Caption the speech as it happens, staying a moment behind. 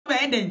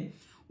Eden.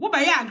 What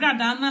by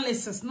AGradaa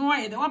analysis? No,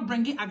 I don't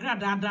bring it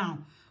AGradaa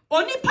down.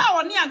 Only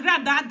power near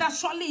AGradaa that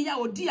solely ya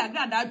or dear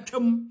AGradaa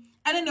chum,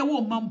 and then the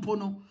woman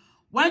mampono.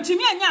 When to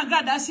me and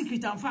AGradaa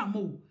secret and far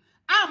more.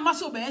 I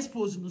must be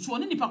exposed, so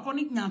only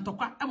Paconic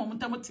Nantoka, a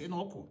momentum.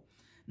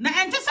 Na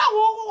entesa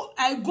wo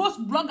a ghost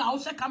blogger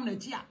also come na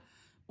tia.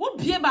 Wo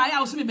bie ba ya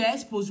also be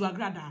exposed to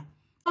AGradaa.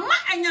 Oma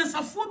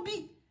anyansafo bi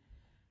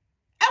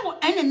e wo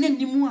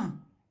enenanimu a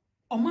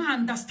oma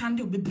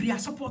understand o bebre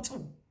support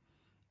o.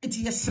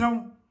 Eti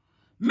yesraw.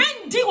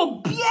 Men di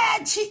obia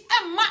chi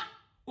emma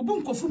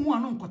obu nkofu mu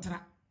anu nkotra.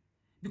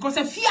 Because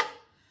Afia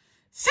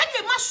said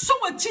you must so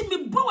wachi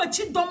me bo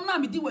wachi dom na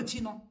me di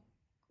wachi no.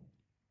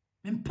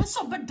 Men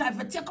person be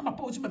divert ya come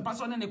papa me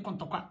person na ne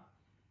kontokwa.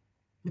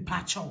 Me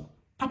pa chaw.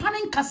 Papa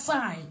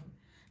nkasai.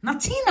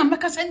 Natina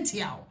meka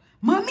sentiao.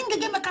 Mami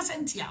Ngege meka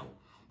sentiao.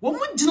 Wo mu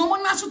gina mo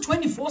na so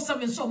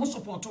 24/7 so mo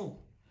support o.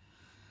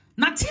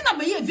 Natina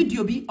be ye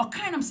video bi o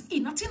kind am say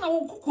Natina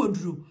wo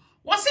kokoduru.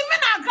 Wo se me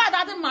na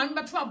AGradaa de man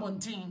beto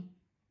abonten.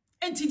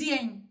 Enti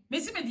dien, me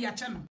si me di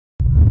ache no.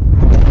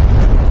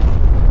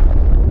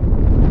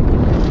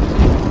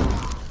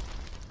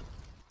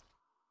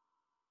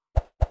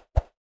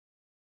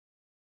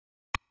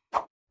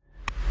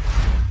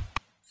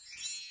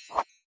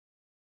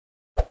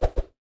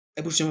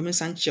 Ebushima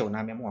Sancho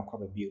na me mo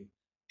akwa bio.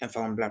 Emfa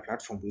on black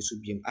platform bo so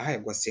biem. Aha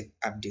gossip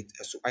update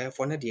so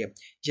ayefo na de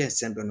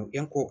Jøins no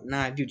yenko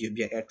na video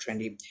bia e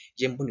trendy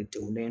yembo ne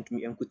tewu na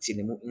entumi enkuti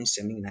ne mu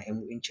nsemi na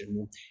emu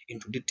enchiremu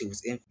into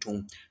details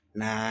entum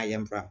na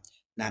yembra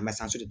na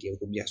mesanso de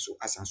ko bia so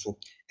asanso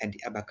e de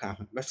abaka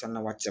ho besa na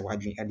wache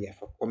wadwen e de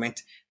afa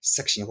comment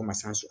section ko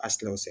masanso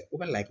aslew se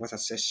over like what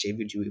share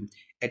video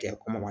e de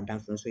akoma wadan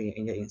fun so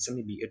enye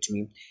nsemi bi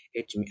etumi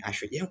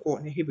ahwe yenko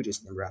na he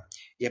videos nembra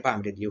ye ba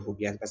am de ho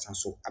bia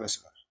besanso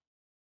abeso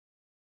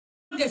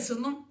Yes,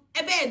 no,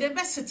 ebe the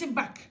best sitting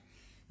back.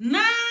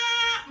 Na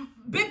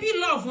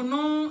Babyluv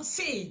no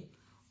say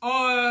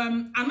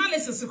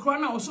analysis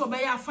corona also be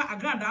ya fa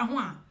AGradaa ho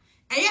a.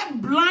 Eye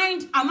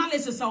blind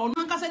analysis or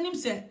no kasa nim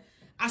say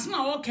as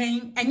na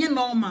okay enye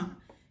normal.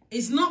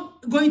 It's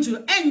not going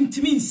to end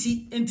to mean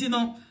see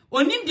no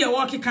onim de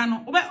work ka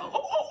no.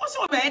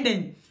 Also be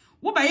Eden.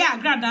 Wo be ya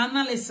AGradaa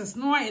analysis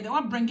no why they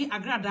want bring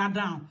AGradaa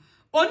down.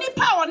 Oni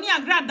power ni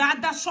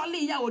AGradaa da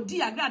solely ya odi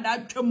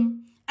AGradaa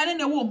twam ene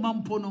ne wo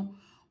mampo no.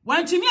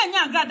 When to me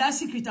and AGradaa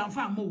secret and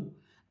far more,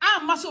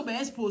 I must be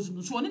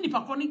exposed. So, only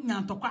Paconic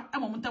Nantoka, a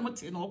momentum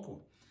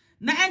tenoko.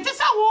 Na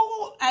entesa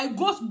wo a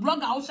ghost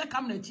blogger also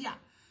come na tia.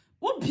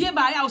 Wo bie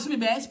ba ya also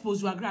be exposed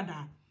to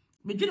AGradaa.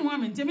 Me didn't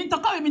want me to me talk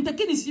about me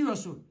taking it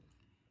serious.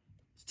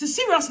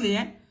 Seriously,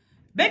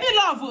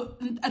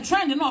 Babyluv a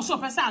trend and also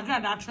person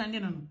AGradaa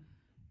trending no.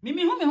 Me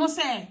who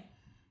say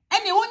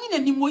any one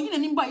in any more in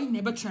any by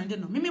never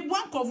trending no. Me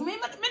one cover me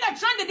na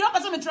trend the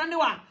opposite me trend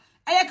wa.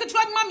 I could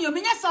try mommy or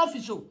me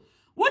selfish.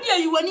 What are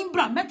you running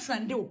bra? Me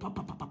trend o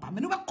papa.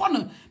 Me no be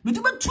corner. Me do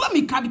be two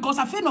me ka because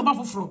I feel no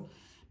Obofour.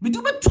 Me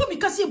do be two me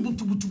ka say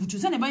butu.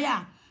 Say ne ba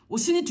ya. O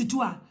sini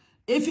tutu a.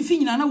 E fifi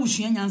nyina na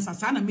wusua nyansa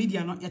sa na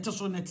media no yete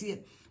so na tie.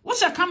 Wo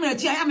she camera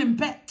tie ya me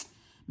mpe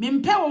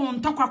wo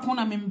ntokwa ko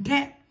na me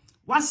mpe.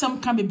 Wasam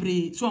ka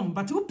bebre so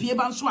but wo pie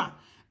ba nso a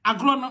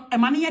agro no e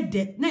ma ne ye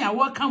de na ya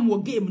welcome wo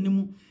game ni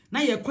mu. Na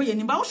ye koye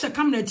ni ba wo she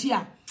camera tie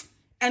a.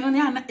 Eno ne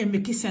ana e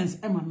make sense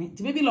e ma me.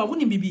 Ti Babyluv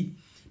ni bibi.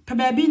 Pa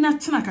baby na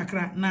tena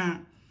kakra na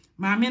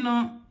maame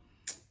no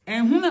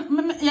ya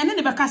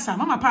ne bekasa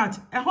mama part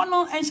ho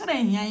no enhyere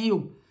enhian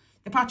yo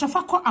e pa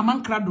chofa ko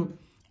amankrado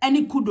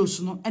any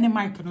kudos no any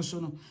mic no so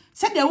no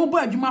said they wo bo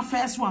adwuma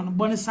first one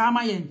bo ne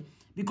sama yen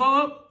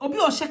because obi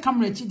o she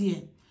camera chi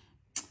de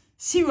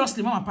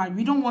seriously mama part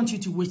we don't want you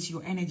to waste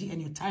your energy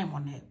and your time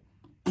on it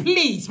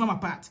please mama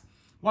part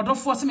what do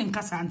force me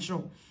nkasa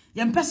antro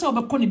ye mpese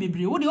obekọ ne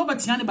bebre wo de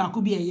obetia ne ba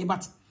ko bi eye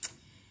but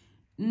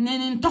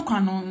Nen tokwa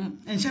no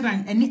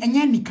enhyera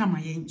enye nika ma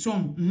yen so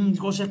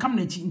because she come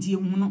na chi ntie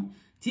hu no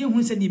tie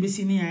hu se de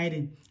besi ne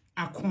yaire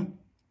akon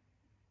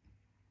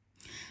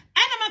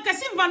ana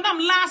makasim vandam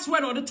last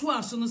word or the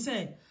 12 so no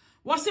say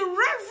was a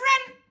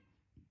Reverend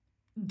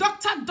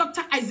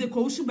Dr. Isaac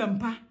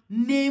Osubempa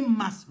name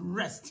must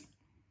rest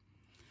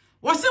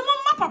was a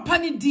mama papa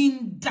ni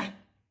din da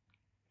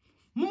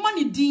mama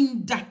ni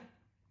din da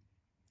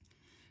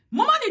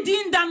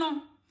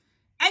no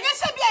Anya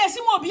se bia yesi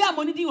mo obi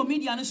amoni din o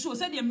media no show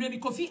said Rmbbish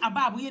KOFI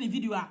ababu ye ni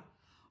video a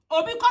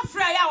obi ko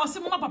fra ya wo se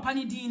mama papa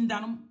ni din da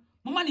no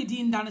mama ni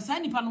din da no say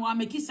nipa no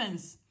make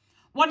sense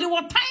what they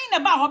were tying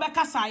about ho be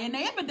kasa ye na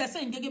ye be de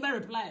say Ngege be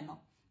reply no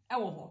e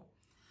wo ho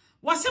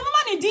wo se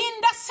mama ni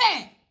din da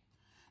say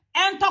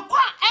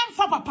entokwa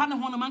emfa papa no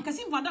ho no man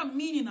kasi mfada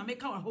meaning na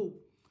make wa ho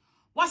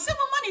wo se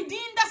mama ni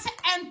din da say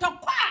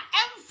entokwa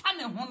emfa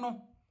ne ho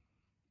no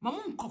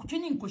mamu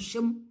nkotwini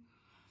nkohyem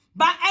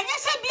ba enye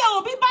se bia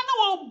obi ba na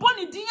wo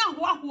boni din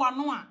ahoahoa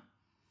no a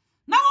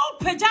na wo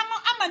pagya no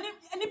ama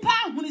nipa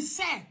ahuni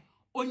se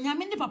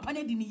onyame ni papa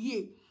na di ni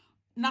ye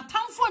na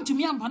tamfo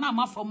ntumi ampa na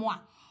amafo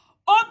a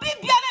obi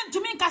bia na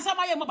ntumi nkasa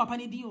ma ye mo papa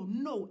ni din o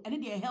no ene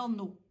de hell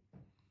no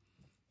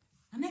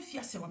na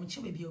Afia se wa me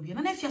che baby obi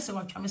na Afia se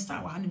wa twa me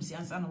star wa hanim si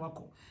ansa na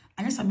wako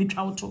anya sa metwa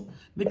auto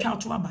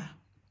aba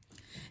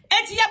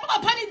eti ya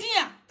papa ni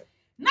dia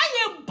na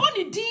ye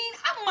boni din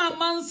ama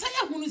mansa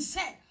ya hunu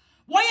se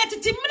wo ye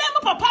tete mre mo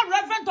papa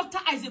Reverend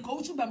Dr. Isaac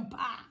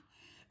Owusu-Bempah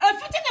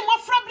efiti ne mo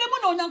problem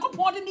na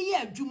onyankopon de ne ye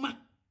adwuma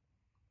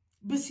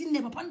besi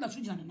ne papa nda so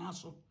gina na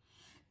so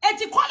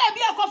eti kwala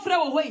bi akofre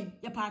wo hoi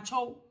ye pa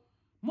achow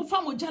mo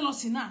fa mo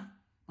jealousy na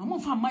mo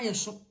fa maye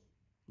so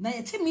na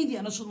ye te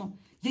media no so no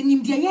ye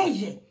nimdia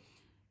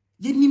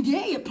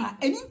ye pa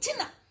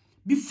enintina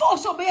before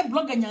so be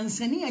blogger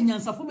nyansani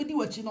anyansafo be di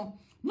wachi no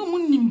no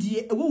mun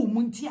nimdie ewo wo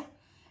muntia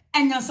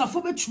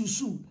anyansafo be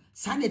chusu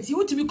sa na ti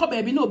wutimi ko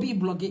ba bi na obi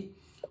blogge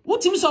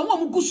wutimi so wo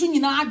mu gusu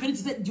nyina adwene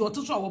te se di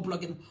otoso wo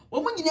blogge no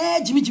wo mu nyina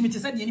jimi te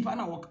se di nipa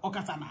na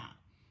okata na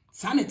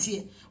sa na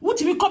ti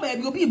wutimi ko ba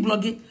bi obi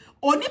blogge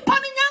onipa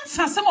ne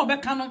nyansa se mo be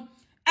ka no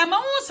ema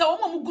wo se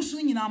wo mu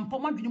gusu nyina mpo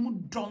madwene mu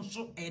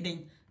donso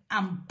eden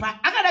ampa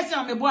agada se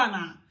amebo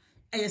ana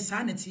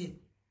sa na ti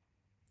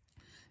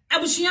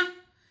abushia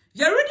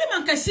ya ready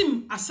man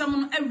kasim asam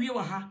no awie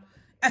wa ha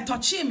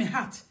etoche me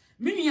heart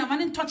menua ma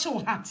ne touch wo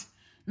heart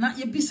na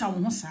ye bisa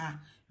wo ho saa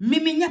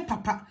memenya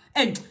papa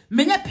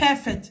menya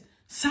perfect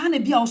saa na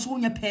bia wo so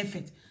nya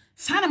perfect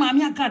saa na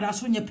maame AGradaa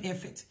so nya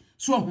perfect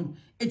so ho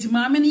eti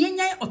maame ne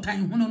yenyan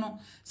otan ho no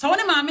sa wo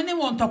ne maame ne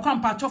won tokwa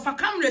mpacho fa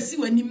camera si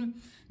wanim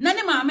na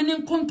ne maame ne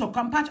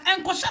nkontokwa mpacho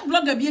enkosha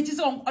blogger bi eti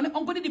se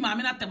onko di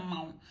maame na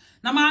temma wo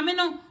na maame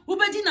no wo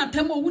bedi na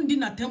temo wo ndi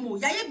na temo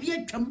ya ye bi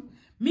atwam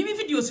mimi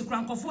videos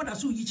kura nkofo da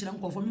so yi kire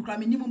nkofo mi kura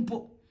me nim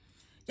mpo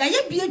ya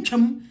ye bi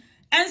atwam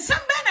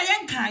ensambe na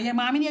yenka ye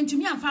maame ne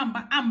ntumi amfa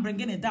amba am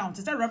bringing it down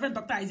to say Reverend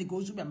Dr. Isaac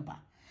Owusu-Bempah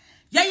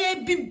ya ye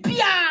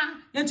bibia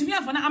ye ntumi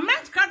amfa na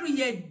amount card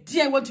ye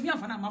die wo ntumi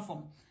amfa na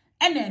amafom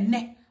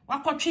ene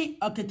wakotwe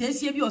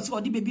oketesie bi o se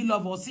odi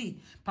Babyluv o se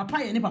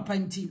papa ye ne papa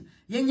nti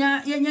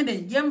yenya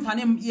de ye mfa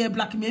ne ye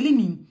blackmailing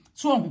ni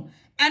so ho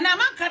ena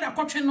amount card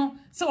akotwe no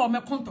se wo me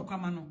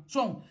kontokama no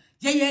so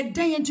ye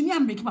dan ye ntumi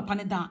ambeki papa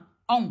ne dan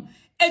on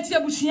eti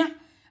abushia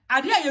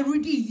ade a ye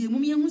rudi ye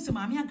mum ye hu se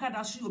maame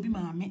AGradaa so obi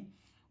maame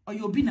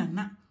oyo obi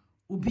nana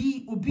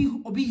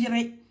obi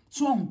yere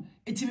so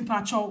eti mi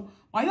pa chaw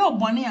wa ye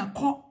obone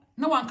akọ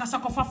na wankasa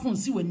kofa phone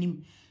si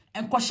wanim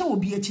enkohye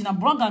obi achi na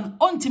blogger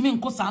ontimi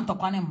nko sa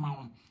antokwa ne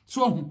mma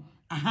so hu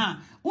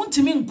aha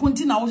ontimi nko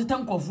nti na wo teta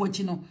nkofo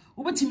achi no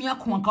obetimi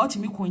akọ anka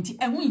otimi ko nti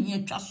ehu hie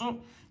twa so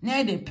na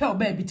e de pe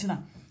oba bitina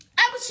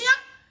abusia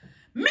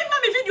mema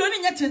mi video ni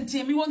nya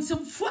tenten mi won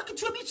semfu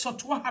aketwa bi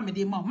soto ha me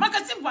de ma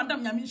magazine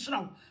vandam nya mi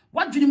nhiraw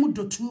wadwene mu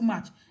do too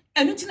much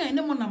enu ti na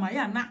ene mo na ma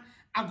ya na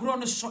agro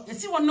no so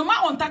yesi won no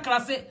ma on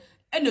takra se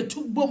ene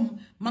tu bom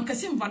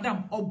magazine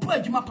vandam obo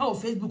adwuma pa o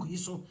Facebook yi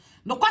so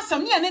no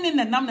kwasam ne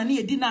ne nam na ne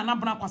yedi na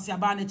anabra kwase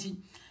aba na chi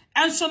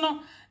enso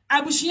no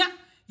abushia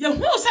ye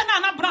hu se na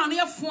anabra na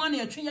ye fo na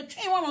ye twen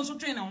won so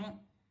twen na ho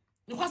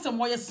no kwasam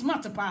wo ye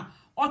smart pa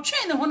o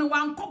twen ne ho ne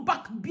wan ko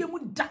back biemu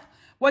da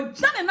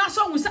wadane na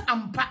so hu se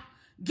ampa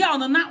girl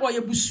no na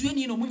oye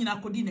busuani no munyina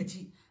kodi na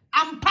chi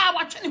ampa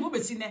watwe ne ho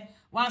besi ne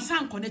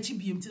wansan ko na chi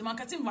biem ti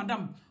magazine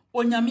vandam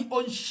onyami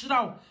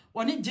onhiraw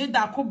woni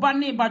jeda akoba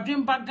ne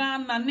badwemba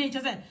Ghana ne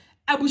chese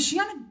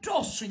abushia ne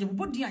doso ye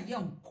bobodi aye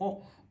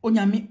nko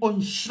onyami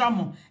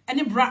onhiramo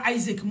ene bra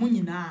Isaac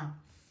munyina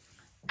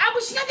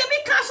abushia de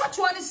bi ka so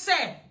to ne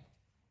se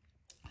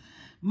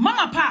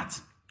mama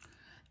part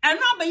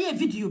eno abaye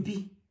video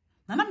bi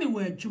na me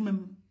wa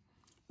adwumam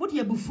wodi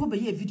abufuo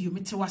baye video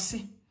mete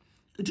wase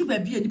edu ba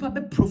bi anipa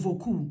be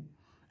provoke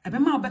ebe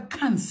ma obe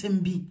kan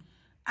sembi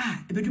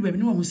ebedu ba bi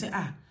no hu se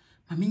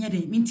ma menya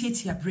de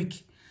mintiatia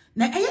break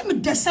na eye me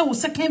desa wo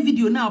second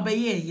video na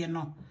obaye ye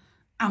no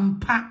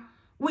ampa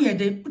wo ye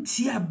de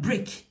tia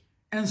break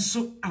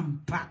enso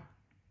ampa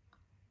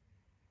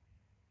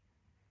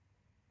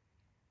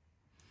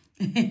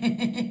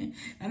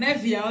and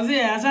Afia was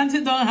here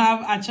Ashanti don't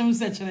have a chum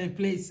such a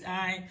place sir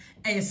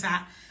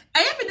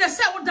eye me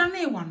desa wo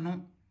dane one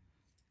no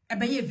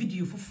ebeye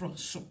video for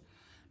so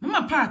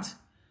mama part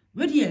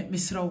we de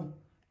mesrawo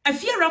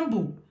Afia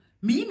Rambo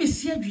me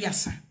mesia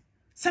aduasa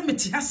se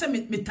meti ha se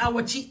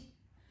metawachi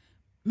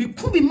me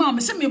kubi ma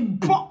me se me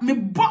bo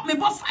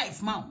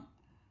 5 ma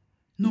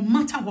no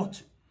matter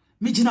what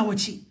me gina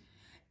wachi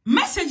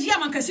message ya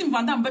man kasim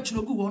vandam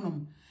bachiro gu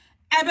wonom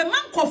ebe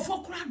man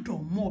kofo kra do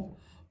mo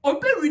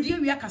obi redi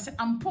wi aka se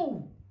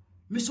ampo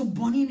me so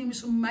boni ni me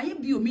so maye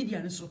bio media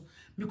ne so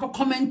me ko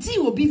commenti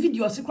obi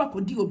video se kra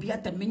kodi obi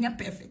atamenya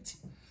perfect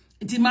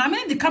iti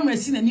maame the camera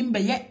si na nimbe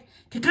ye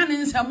keka ne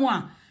nsamo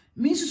a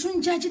me susu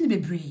njaje ne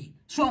bebre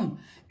so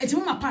iti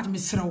mama part me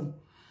srawo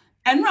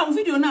enu a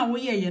video na wo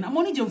ye na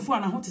mo ni jemfu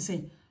ana ho te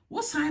say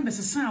wo san be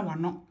sesan wa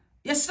no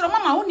ye sra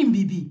mama wo nim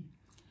bibi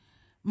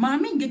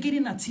maame Ngege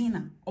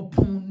Natina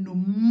upon no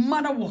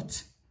matter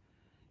what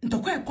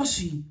ntokwa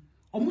ekosu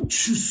omu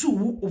chusu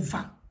wo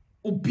over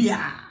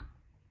obia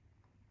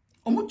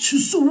omu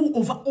chusu wo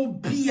over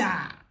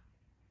obia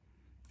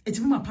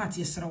iti mama part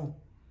ye sra wo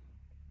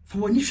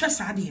for woni hwe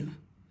saade no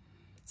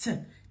say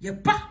ye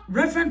pa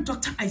Reverend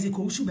Dr. Isaac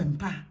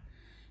Owusu-Bempah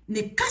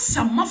ne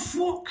kasa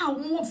mafo a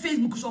wo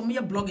Facebook so mo ye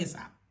bloggers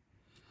a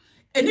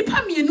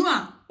enipa mienu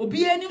a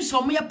obi anim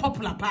so mo ye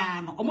popular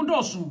pa no omo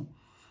doso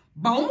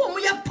ba omo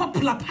ye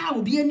popular pa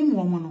obi anim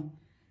wo mo no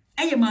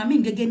eye maami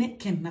Ngege ne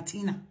Ken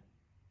Natina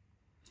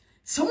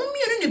so mo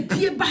mienu ne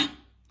pie ba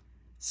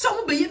so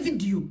mo be ye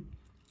video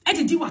e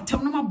de di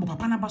watem no mabo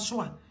papa na ba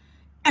so a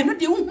eno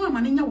de wo hu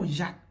amane nya wo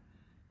ja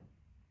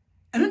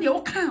eno de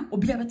wo kan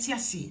obi abeti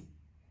ase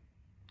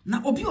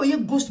na obi oye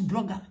ghost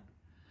blogger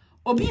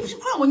obi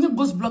kura wonye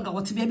ghost blogger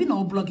what be na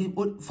o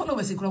blogging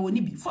followers kura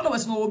woni bi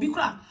followers no obi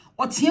kura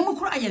otie mu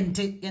kura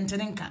yente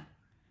nka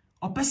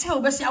opese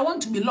obese I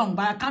want to belong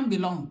but I can't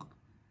belong.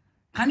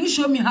 Can you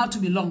show me how to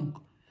belong?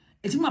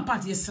 Eti ma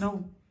part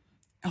yesrew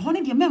e ho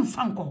ne de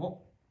memfa nko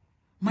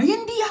ma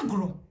yendi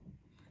agro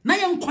na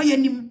yenko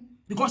yanim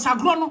because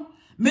agro no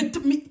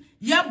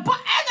ya ba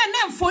ene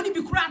nemfo ni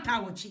bi kura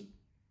atawochi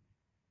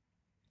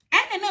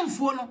ene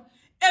nemfo no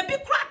e bi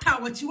kura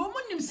atawochi wo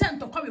munim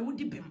sento kwa we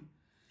wudi bim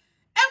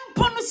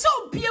empo no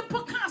so bie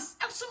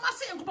podcast efsoma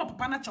se enko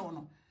papa na chewo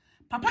no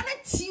papa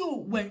na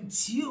tio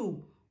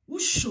wantio wo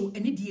show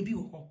ene de bi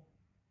wo ho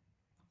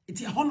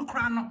eti ho no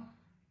kura no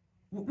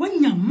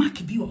wanya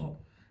mark bi wo ho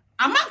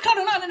amanka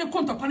no na ne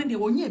konto kwa ne de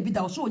wonye bi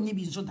da so onye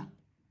bi nso da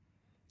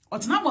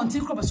otena bonti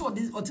kro be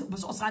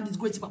so sad is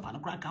great papa na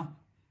kura kan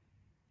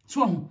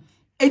so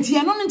eti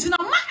eno ntina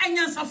ma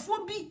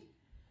anyansafo bi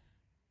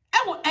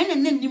ewo ene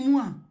nanimu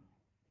a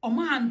o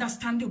ma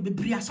understand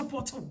obebria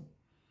support o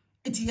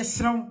eti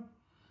yesrew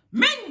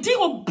men di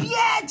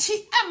obiachi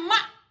ema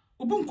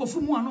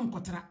obunkofu mu anu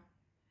nkotra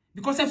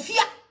because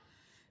Afia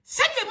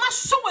said you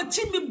must so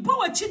wachi me bo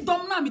wachi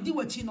dom na me di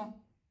wachi no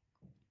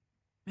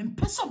me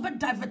person be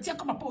divert ya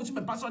papa wachi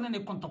me person ne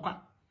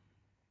kontokwa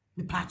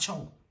me pa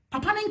chaw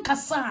papa ne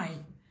nkasai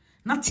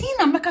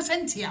Natina meka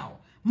sentiao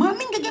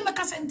mami Ngege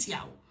meka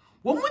sentiao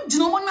wo mu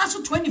gina wo na so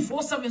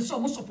 24/7 so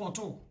mo support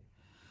o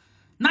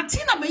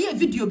Natina be ye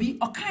video bi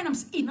o kind am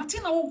say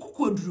Natina wo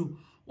kukoduro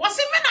wo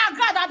se me na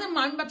AGradaa de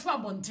man beto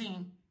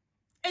abonten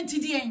enti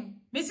dien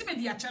me si me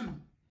dia che no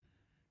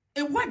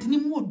e word ni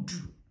mu odu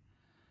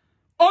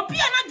obi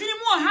ana dwene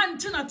mu o ha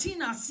nti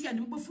Natina asia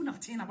ni mbofu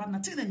Natina ba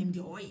Natina nim de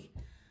oye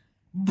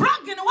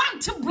blogging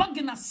want to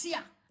blogging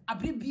asia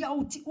abibia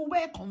uti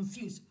we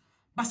confused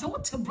but say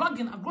what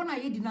blogging agrona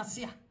ye di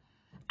nasia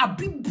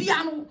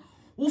abibia no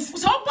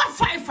so ba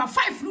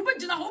 5 no be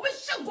gina ho be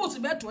she go to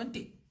be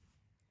 20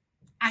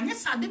 anya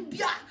sade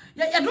bia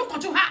ya do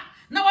koto ha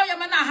na wa ya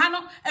ma na ha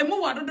no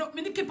emu wa do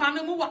mini keeper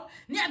no mu wa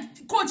ni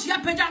coach ya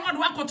page an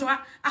wa koto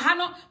ha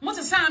no mo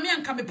se sa me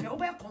anka me pe o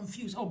be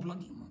confused o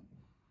blogging mo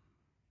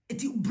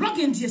eti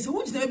blogging tie se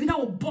wo gina bi na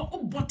wo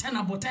bo 10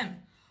 about 10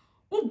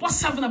 wo bo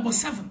 7 about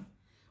 7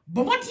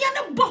 but what ya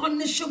na bo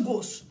ne she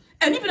goes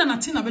eni bi na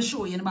Natina be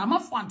show ye na ba ma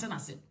fo antena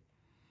se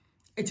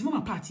eti mo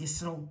ma party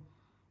esrew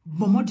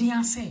bomodi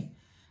ase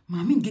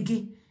mami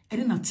Ngege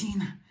ene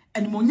Natina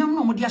ene monyam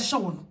no mo de ahye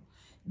wo no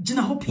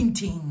gina ho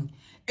painting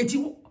eti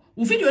wo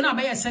video na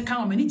ba ye second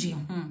o mani je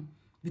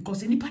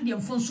because eni pa de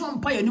mfonso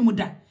ampa ya ni mu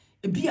da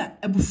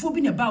ebia abufo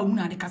bi na ba wo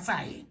na de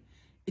kasaye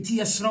eti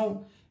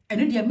yesrew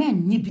ene de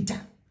man nyi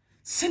bita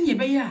sene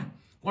be ya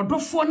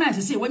wodofo na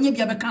se wanya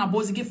bia be kan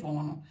abozige fo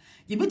no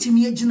ye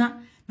betimi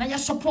agina na ya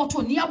support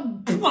on ya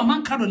bu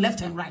amanka do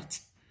left and right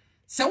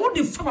se wo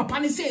de fa papa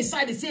ni say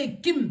side say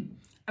kim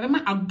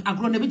abema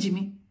agro na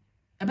bejimi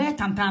ebe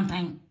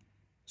tantantan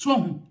so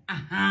hu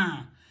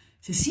aha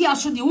se si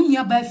aso de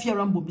unya ba Afia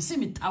Rambo bi se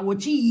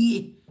metawochi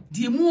yie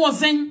die mu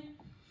wozen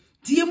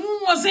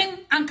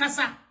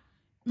ankasa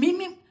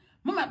mimi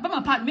mama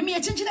ba pa mimi ye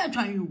chinchina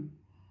atwan yo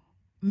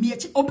mi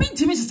echi obi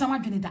ntimi sesama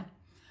dwene da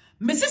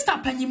me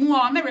sister panyimu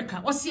a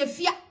America wo se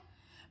Afia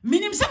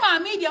minim se ma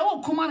media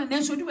wo koma na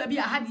nso du ba bi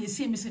a ha de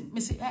ese me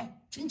se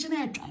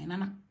chinchina atwan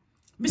nana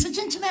me se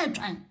chinchina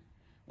atwan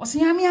wo se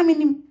ya me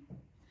nim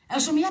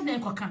eso me ya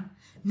den koka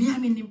me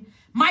nim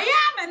my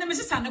ya me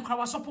sister ne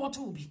kwa support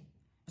obi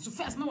so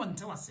first me won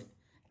tell us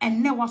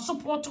and ne wa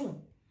support o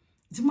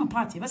ti ma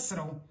party be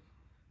serew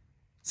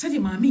se di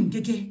maami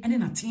Ngege ene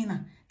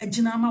Natina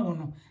agina ama wo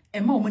no e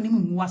ma wo nim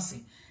mu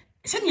ase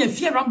se ne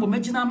Afia Rambo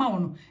magina ama wo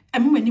no e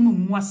ma nim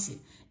mu ase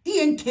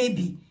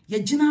ENKB ye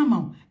gina ama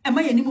wo e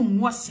ma ye nim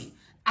mu ase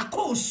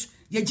Akosuah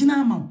ye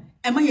gina ama wo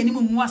e ma ye nim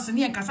mu ase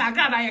ne nkasa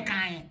AGradaa ye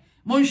kan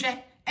mo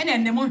nhwe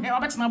ene mo nhwe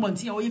obetena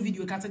bonti ya wo ye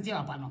video ka tete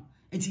papa no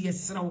enti ye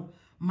serew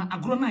ma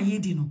agro na ye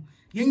di no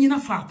ye nyina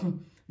faako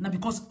na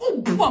because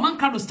obu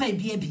amanka do style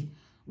bi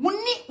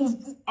woni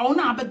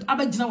ona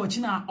abagina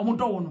wachi na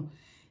omodo wo no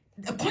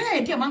kwanya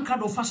ye di amanka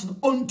do fashion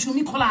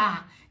ontumi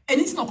kola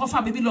anything no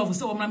kofa Babyluv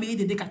say wo ma me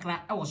de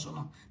kakra e wo so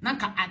no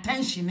nanka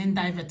attention and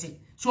divert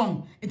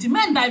so it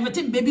men divert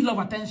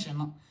Babyluv attention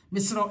no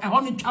misro e ho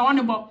ni twa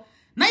ne bo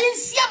na ye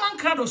si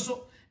amanka do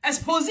so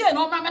expose e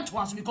no ma meto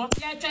aso because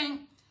ye twen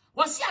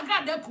wo si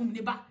AGradaa kum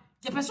ni ba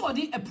je pese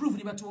odi approve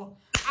ni beto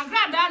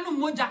AGradaa no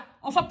moja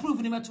ofa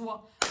prove ni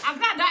beto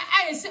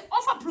AGradaa I say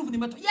ofa prove ni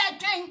beto ye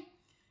twen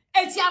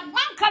eti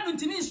amanka do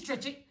ntini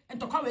stretch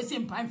ento kwa we say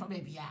mpan fa ba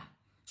bia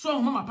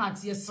so mama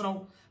party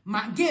yesro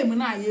ma game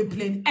na ye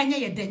play enye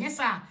ye denye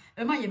sa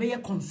e ma ye be ye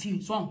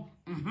confused so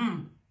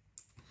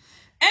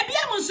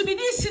Ebia mo nso bi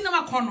di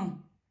cinema kono.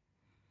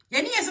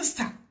 Ye ni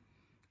sister.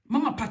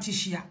 Mama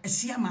Patricia,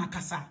 Esiama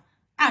Akasa.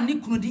 Ni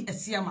kunu di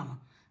Esiama no.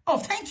 Oh,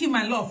 thank you,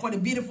 my lord, for the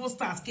beautiful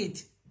star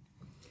skate.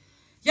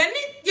 Yeni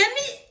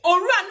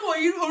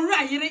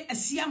ora yire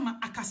Esiama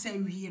Akasa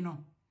wie no.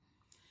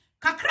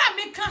 Kakra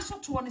me kan so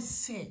to one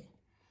say.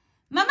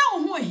 Nana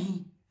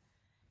Hoahi,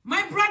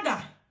 my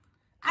brother,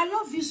 I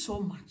love you so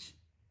much.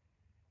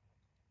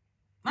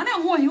 Nana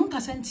Hoahi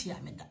unkasa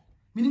ntia meda.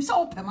 Minim sa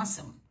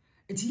opemasem.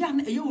 Eti ya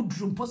na eyo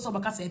drum poso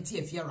bakasa eti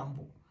Afia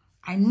Rambo.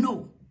 I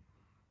know.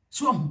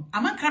 So,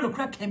 amanka do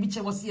crack can be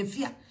che was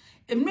Afia.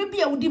 E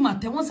maybe I would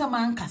dimate once a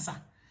man kasa.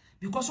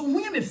 Because on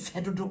me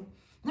fedodo.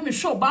 Na me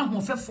show ba ho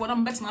fefo na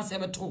mbet na se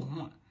beto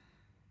ho.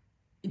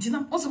 Iti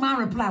na also man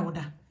reply with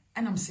that.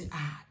 And I'm say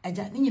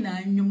aja ni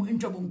nyina nwum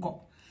ntwabo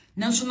nko.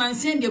 Nanso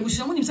nansen de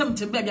abusia munim se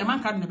mtem ba bia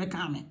amanka do na be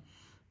kan me.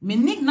 Me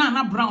nick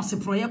na brown se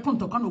proye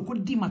kontoka na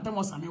okodi matem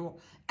osane wo.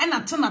 E na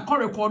tena ko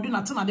record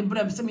na tena de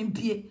bra se me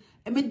mpie.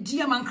 E me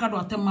dia amanka do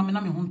atem ma me na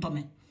me ho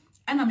ntome.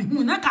 Ena me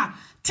hu naka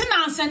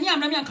tena ansani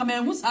amna me anka me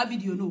hu sa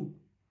video no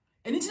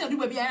eni tina du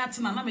ba bia ya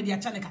tena na me dia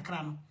cha ne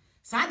kakra no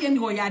sa de ndi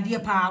ho ya de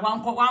pa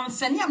wan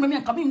ansani amna me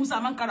anka me hu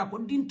sa manka da ko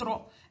di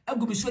ntro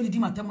agumi so di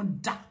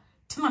matam da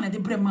tena na de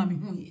bre ma me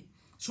hu ye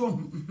so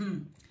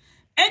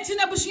enti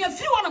na busu ya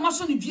firi wona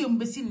maso ne due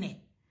mbesi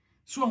ne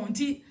so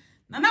nti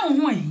na wo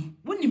hu ayi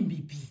wonim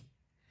bibi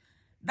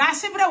da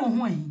se bre wo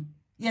hu ayi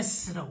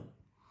yes ro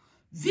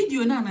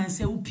video na na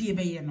se wo pie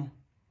be ye no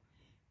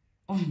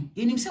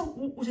yenim se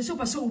o se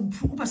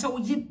pasa o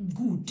ye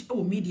good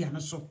o media na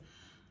so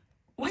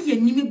wa ye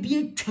nyime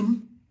bi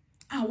atwam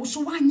wo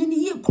so wa anye ne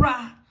ye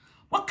kura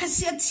wa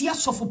kase atia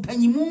sofo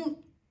panyimu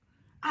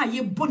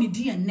ye boni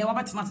di enne wa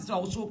batena se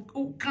wo so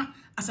o ka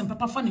asem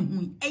papa fa ne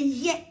hu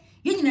ye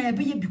nyina ya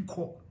be ye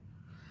biko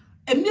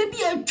emne bi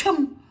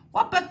atwam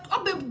wa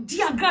be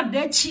di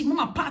AGradaa chi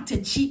mama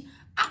part chi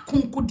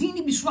akonkodi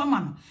ni bi so ama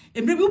no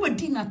emne bi wo be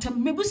di na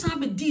tam mebu san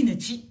be di na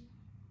chi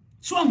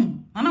so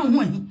ana ho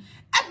ahi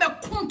ebe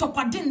konto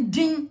kwaden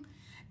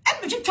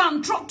ebe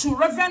twa trot to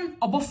Reverend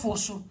Obofour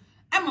so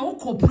ema wo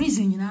ko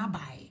prison nyina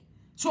bae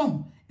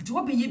so eti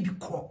wo be ye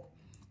biko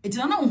eti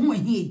na ho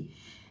ahi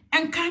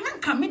enka na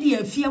nka media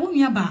Afia wo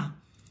nua ba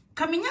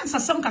ka menya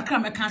nsasam kakra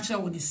meka kire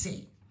wo ni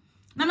se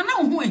na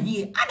ho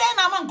ahi ada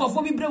na ama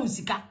nkofo bi bra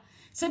usika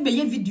se be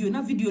ye video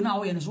na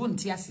wo ye no so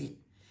nti ase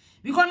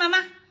because nana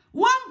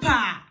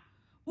wampa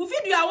wo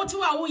video a wo te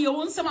wa wo ye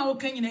wo nsam a wo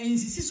kan nyina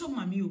ensisi so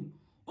mame o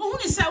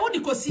ohuni sa wo di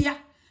kosia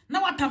na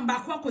watamba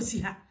kwa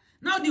akosi ha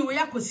na odi we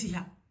akosi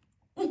ha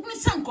ohuni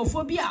sa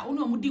nkofo bi a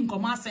ono omudi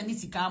nkomo asani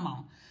sika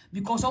ama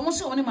because omo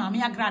se oni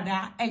maame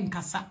AGradaa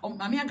enkasa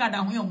maame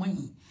AGradaa ho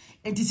yomonyi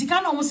enti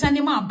sika na omo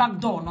sani ma back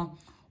door no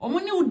omo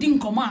ni udi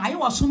nkomo aye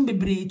wasom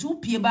bebre tu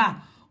pie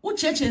ba wo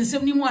cheche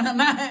nsem ni mu ana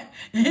na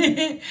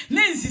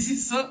ensisi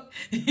so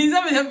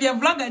iza me bia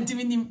vlog anti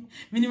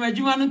minim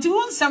adwuma no ti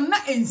wo nsam na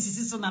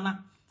ensisi so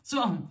nana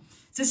so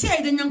se se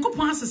ide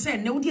nyankopon asese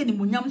ne wodi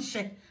animonyam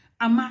hye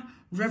ama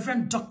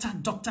Reverend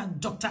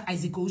Dr.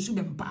 Isaac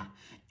Osubempa.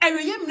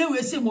 Ewe yem ne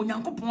we se mo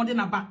nyankopon de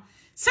na ba.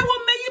 Se wo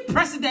meyi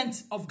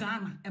president of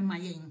Ghana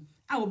emayen.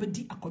 A wo be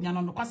di akonya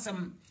no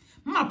kwasem.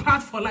 Ma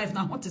part for life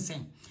na what to say.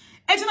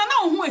 Etina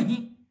na ho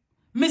ahi.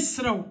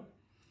 Mesrew.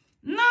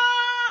 Na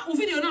o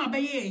video na be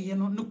ye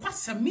no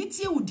kwasem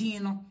metie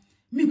udin no.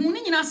 Me hu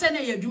ni nyina se na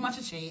ye adwuma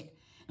hyehye.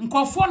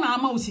 Nkofo na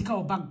ama osika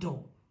o back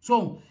door.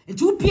 So,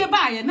 eti upie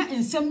ba ye na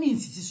ensem ni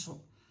nsisi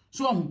so.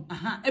 So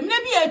emne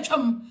bi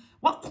atwam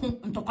wako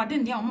ntokwade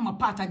ndia mama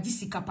pata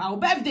jisika pa o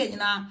birthday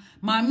nyina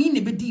mami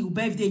ne bedi o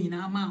birthday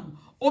nyina ma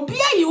obi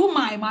ayi wo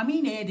mai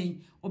mami ne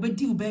yeden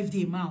obedi o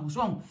birthday ma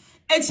so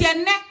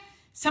etienne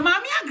se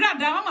mami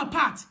AGradaa mama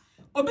pat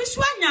obi so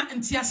anya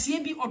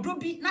ntiase bi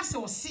odobi na se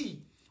o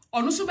si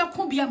ono so be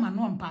ko bia ma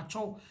no mpa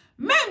cho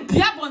men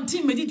bia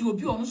bonti medidi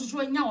obi ono so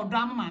anya odo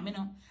ama mami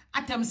no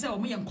atem se o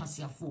mo ye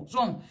nkwasiafo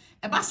so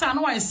e ba sa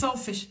no why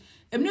selfish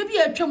emne bi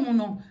atwam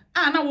no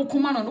na wo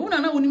koma no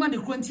na wonima de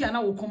kronti na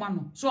wo koma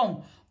no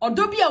so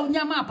odobi a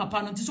unyama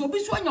papa no nti so obi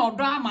so anya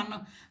odo ama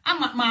no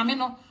ama maame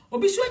no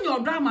obi so anya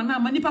odo ama na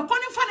ama nipa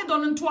kone fa ne do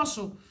no nto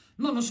so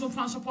no so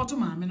fa support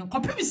maame no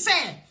kopemi se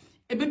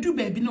ebedu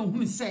baabi na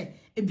ohunu se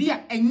ebi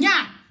a enya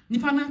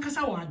nipa na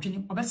nkasa wo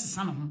adwene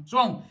obesesa no ho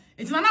so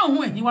etina na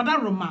ho ahi wada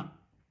roma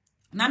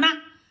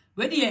nana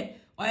we de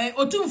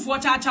otumfo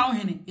cha wo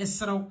hene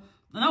yeserew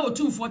nana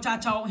otumfo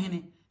cha wo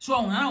hene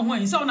so nana ho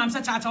ahi se wo nam se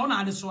cha wo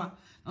na ade so a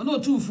nana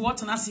otumfo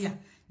tena se a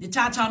de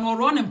cha no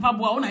ro ne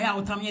mpabo a wo na ya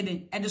wotam ye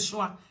de ede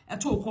so a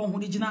eto ko ho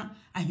de gina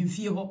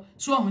ahemfie ho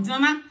so ho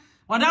ntina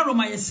wada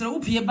roma yesere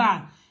upie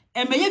ba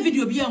emeye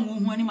video bi anwu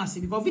hu ani mase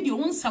because video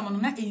won sam no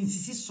na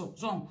ensisi so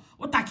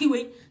o taki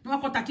we na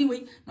ko taki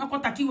we na ko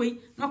taki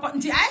we na ko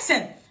nti I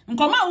said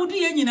nkoma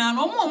wudi ye nyina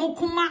no mo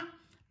kuma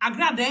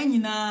AGradaa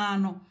nyina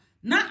no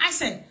na I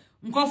said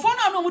nkofo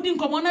na no mudi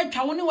nkomo na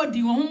twa wo ne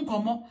wadi wo hu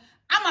nkomo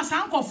ama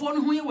sa nkofo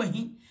no ho ye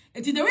wahi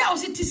eti the way I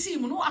was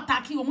team no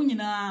attacking wo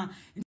nyina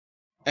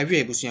Every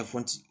ebusuafo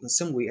nti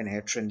nsem we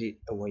na trendy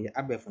ewo ye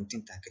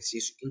abefontin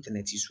takasi su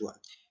internet isu a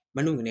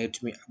Manu nyina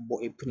etumi abɔ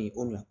epini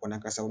onu akwana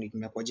kasa woni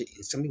tumi akɔgye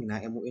nsɛm nyina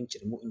emu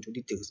nkyeremu into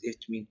details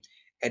etumi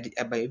ɛde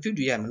aba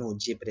video ya na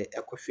ogye pɛdɛ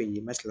ɛkɔhwɛ yi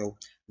meslow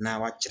na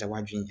wakyerɛ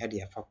wadwen ɛde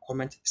afa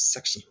comment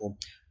section hɔ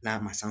na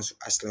masanso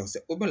aslow sɛ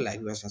oba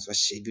like we sanso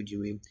share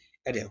video yi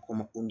ɛde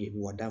akɔma onye bi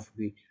wadanfo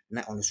bi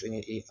na ɔno so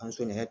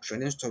nyɛ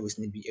trending stories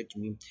ne bi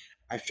etumi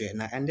ahwɛ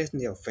na and this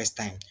is your first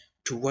time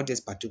toward this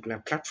particular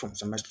platform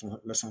so must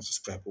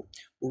subscribe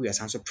we are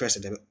sanso press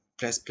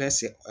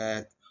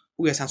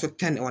we are also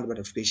turn on the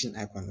notification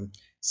icon.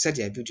 Set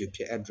your video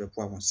to airdrop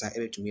one side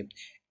to me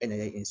and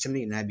in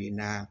something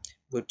na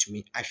go to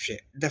me. I share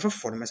the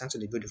for my son to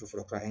the video for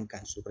a cry and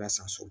can super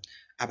so.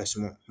 Have a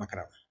small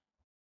mackerel.